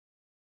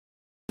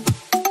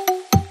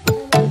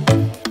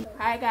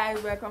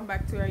guys, welcome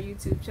back to our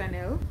YouTube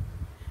channel.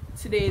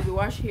 Today is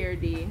wash hair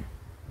day.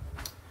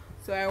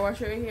 So I wash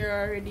her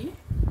hair already.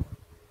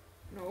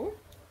 No,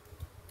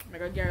 like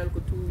a girl go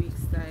 2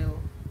 weeks style.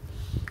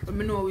 But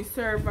me know we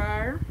serve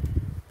her.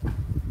 I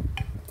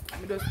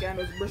just kind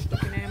of brush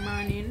up in the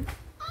morning.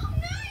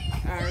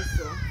 Alright,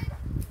 so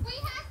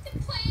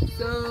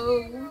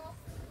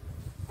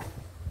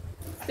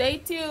stay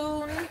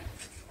tuned.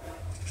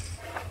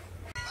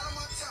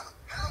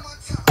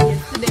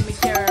 Yesterday me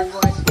carry her go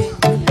again.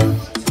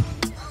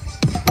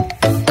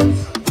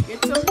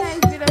 It's so nice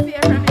to be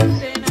here from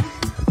yesterday.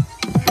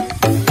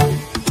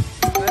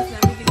 Last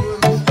time we can do a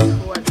message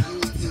for what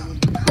YouTube.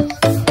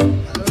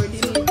 Lord,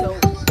 delete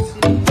out.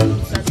 Delete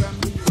Instagram,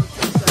 delete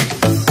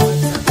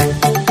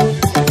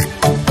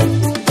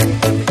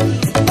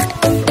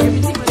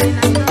everything was in a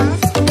draft.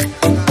 And the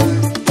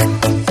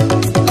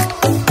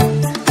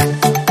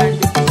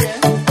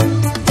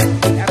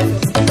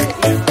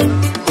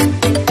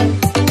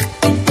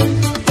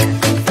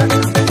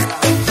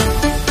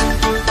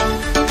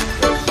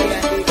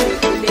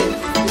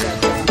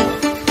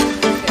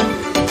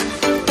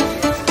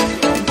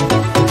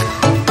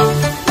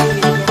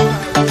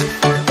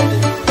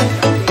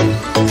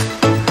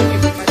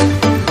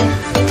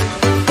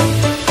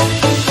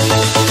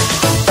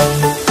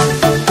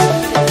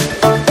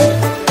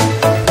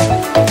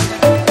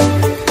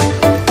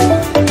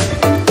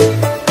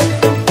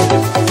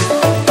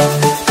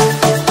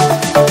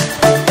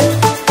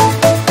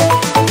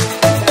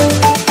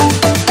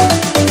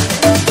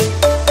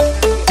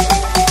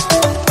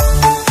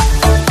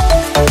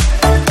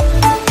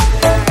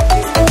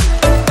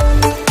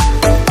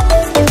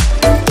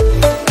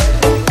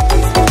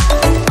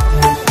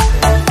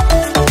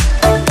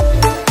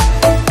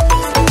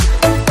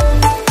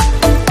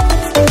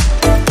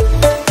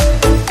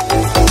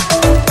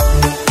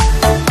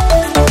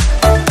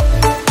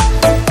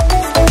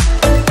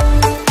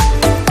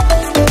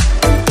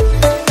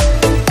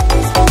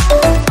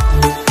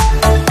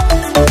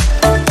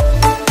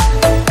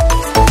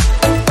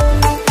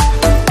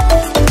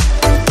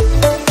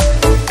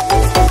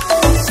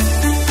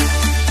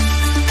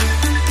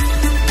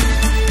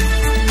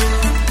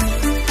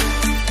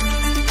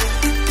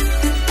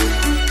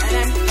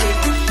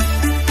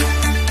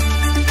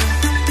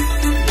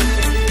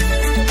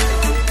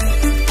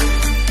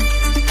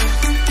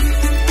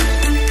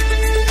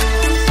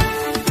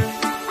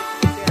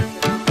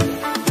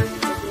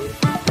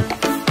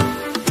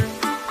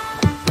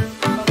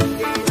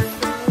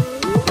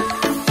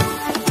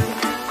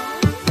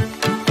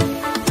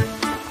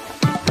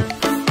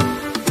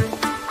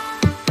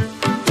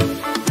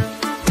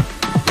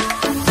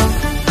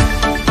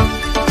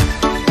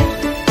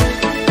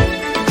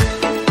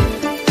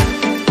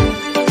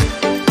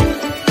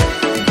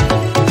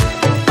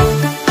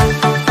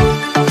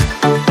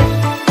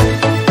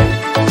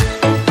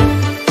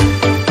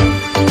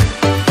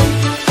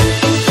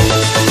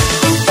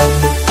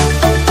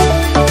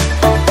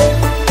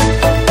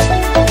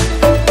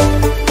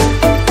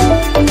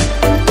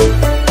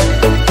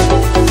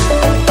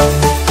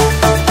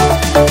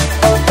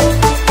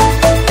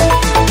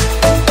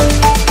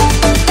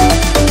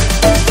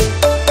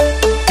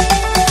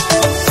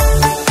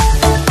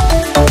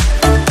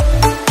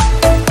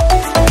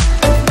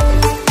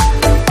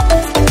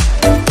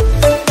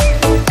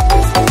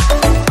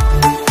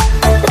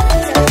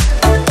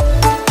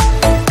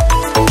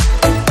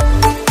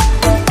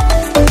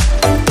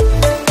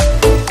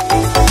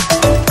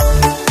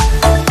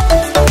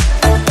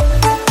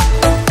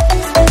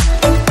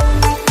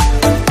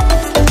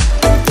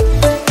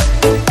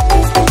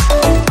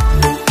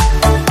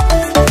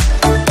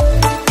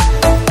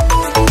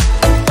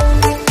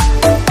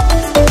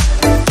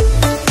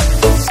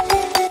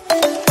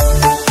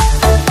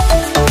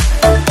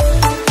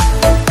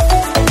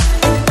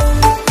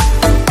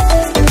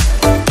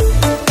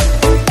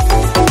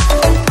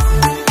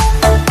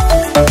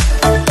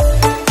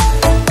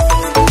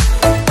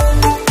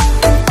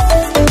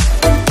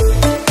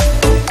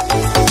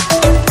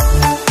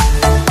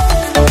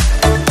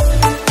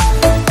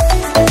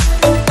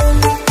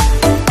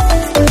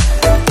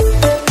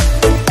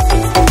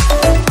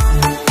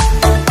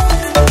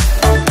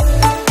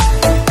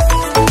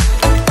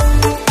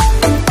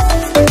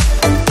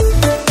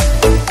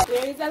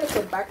we have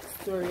some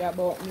backstory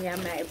about me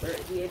and my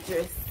birthday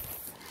dress.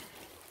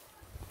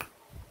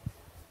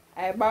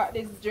 I bought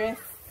this dress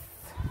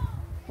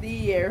the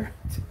year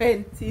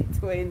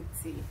 2020.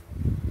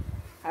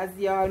 As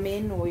y'all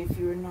may know, if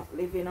you're not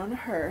living on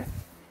Earth,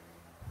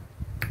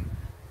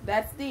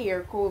 that's the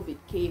year COVID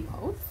came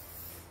out.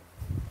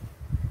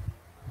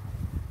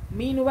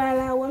 Meanwhile,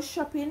 I was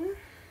shopping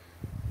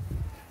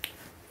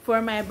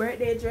for my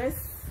birthday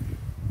dress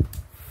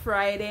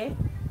Friday,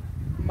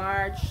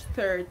 March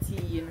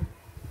 13.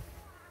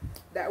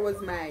 That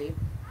was my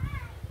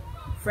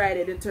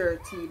Friday the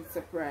 13th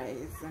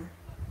surprise.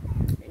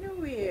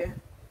 Anyway,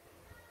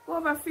 go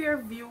over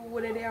Fairview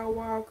where they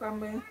walk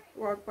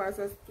past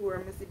a store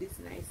and I see this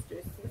nice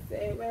dress. I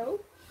say, well,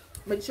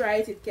 I try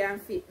it can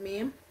fit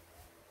me.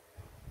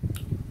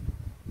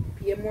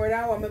 Yeah, more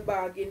than what my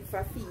bargain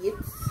for feet.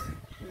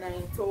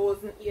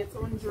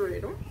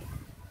 9,800.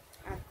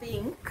 I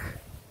think.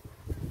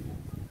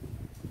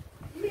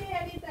 Yeah,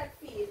 I did that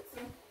feet.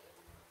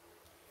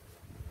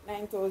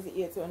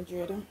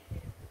 9,800.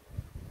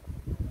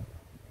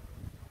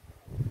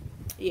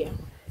 Yeah.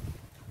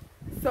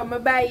 So I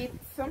buy it.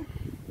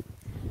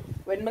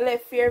 When I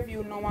left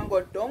Fairview, now I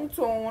go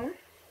downtown.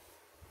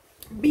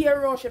 Be a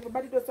rush,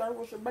 everybody does a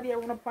rush, everybody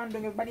run up and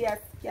down, everybody has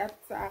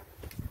cats. I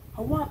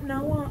want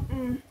now,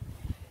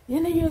 you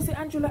know, you say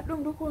Andrew lock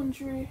down the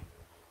country.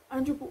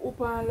 Andrew put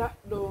up and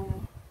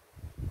lockdown.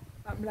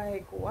 I'm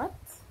like, what?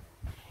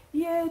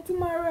 Yeah,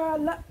 tomorrow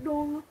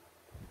lockdown.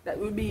 That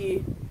will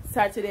be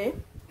Saturday,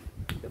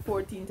 the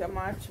 14th of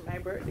March, my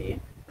birthday.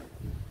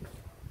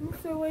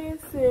 I say, what you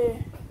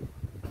say?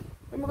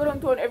 When I go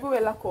downtown,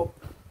 everywhere lock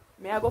up.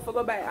 I go for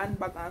go buy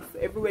handbag and so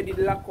everywhere did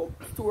lock up.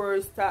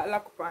 Stores start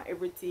lock up and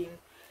everything.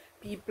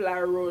 People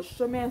are rush.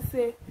 So I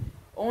say,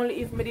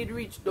 only if I did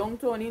reach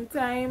downtown in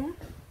time.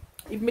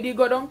 If I did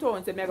go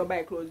downtown, so I go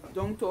buy clothes.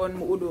 Downtown, I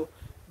would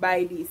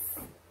buy this.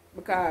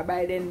 Because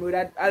by then, we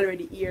would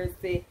already hear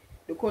say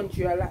the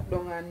country are locked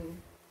down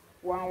and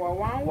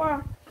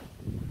wah.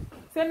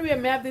 So anyway,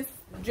 I have this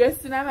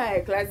dress in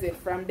my closet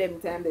from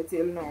them time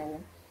till now.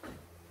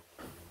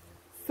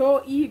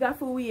 So eager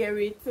to wear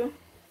it.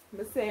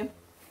 I say,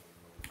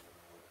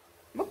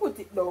 I put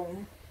it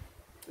down.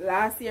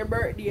 Last year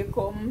birthday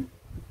come.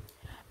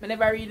 I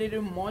never really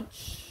do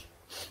much.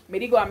 I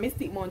did go to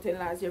Mystic Mountain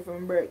last year for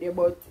my birthday,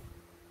 but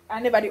I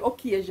never the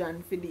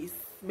occasion for this.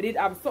 I did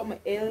have something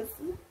else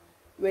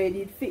where it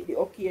did fit the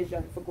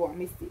occasion for go to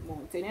Mystic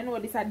Mountain. You know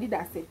this I did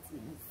that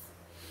settings.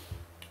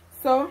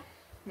 So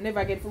I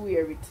never get to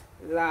wear it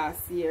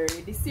last year.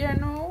 This year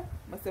now,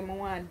 I say I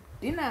want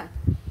dinner.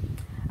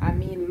 I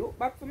mean look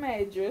back to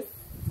my dress.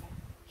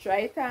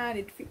 Try it on,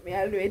 it fit me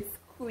always.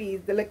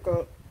 Squeeze the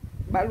little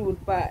balloon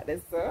part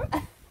there, so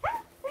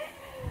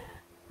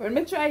when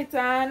I try it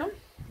on, I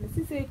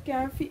see it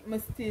can't fit me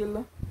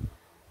still.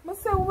 I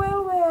say,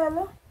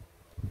 well,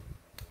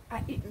 I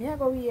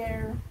go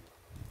wear.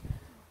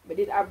 I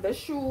did have the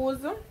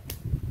shoes.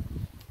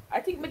 I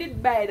think I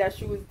did buy the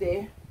shoes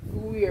there to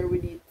wear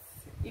with it,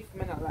 if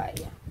I not lie.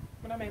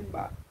 I don't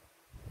remember.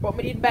 But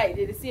I did buy it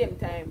at the same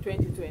time,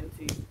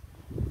 2020.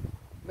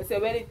 I say,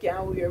 well, it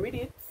can wear with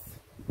it.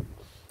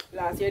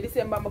 Last year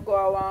December I go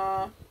to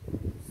a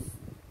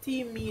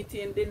team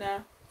meeting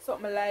dinner,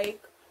 something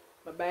like.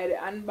 I buy the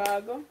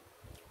handbag,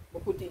 I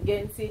put it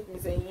against it, I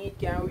say you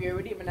can't wear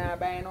with it, I not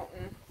buy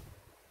nothing.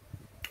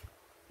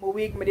 My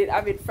wig I did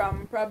have it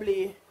from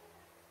probably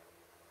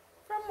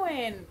from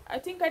when? I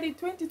think I did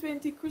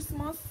 2020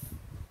 Christmas.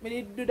 I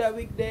did do that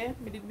wig there,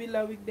 I did build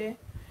a wig there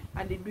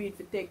and did do it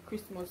to take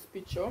Christmas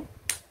picture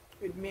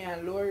with me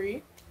and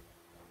Lori.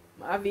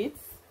 I have it,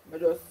 I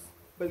just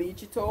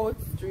bleach it out,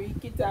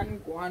 streak it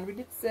and go on with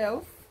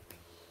itself.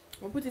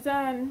 I put it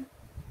on.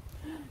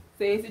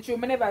 So is it true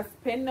I never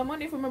spend the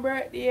money for my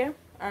birthday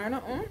or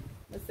nothing?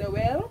 I say,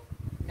 well,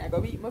 I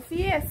go beat my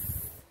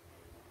face.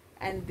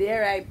 And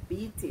there I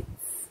beat it.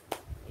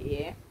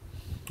 Yeah.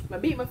 I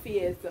beat my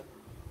face.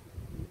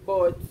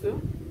 But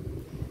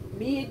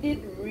me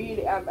did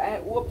really have I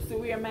hopes to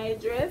wear my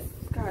dress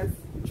because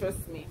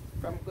trust me,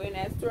 from going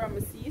to the store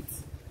and see it,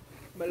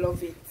 I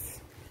love it.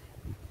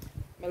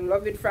 I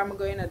love it from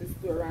going to the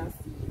store and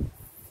see it.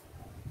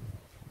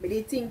 But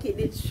they think it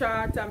did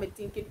short and I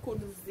think it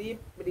could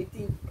zip. But they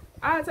think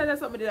also that's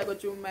something that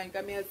got through my mind.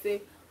 Because I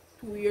say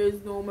 2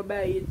 years now I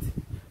buy it.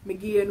 I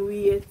gain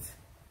weight.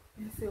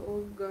 I say,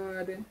 oh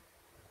God.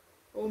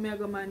 How am I going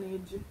to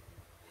manage?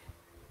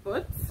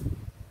 But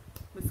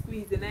I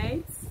squeeze the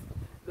night.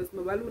 Because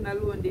my balloon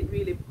alone didn't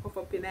really puff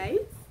up the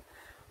night.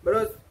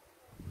 But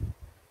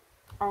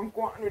I'm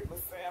going with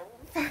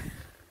myself.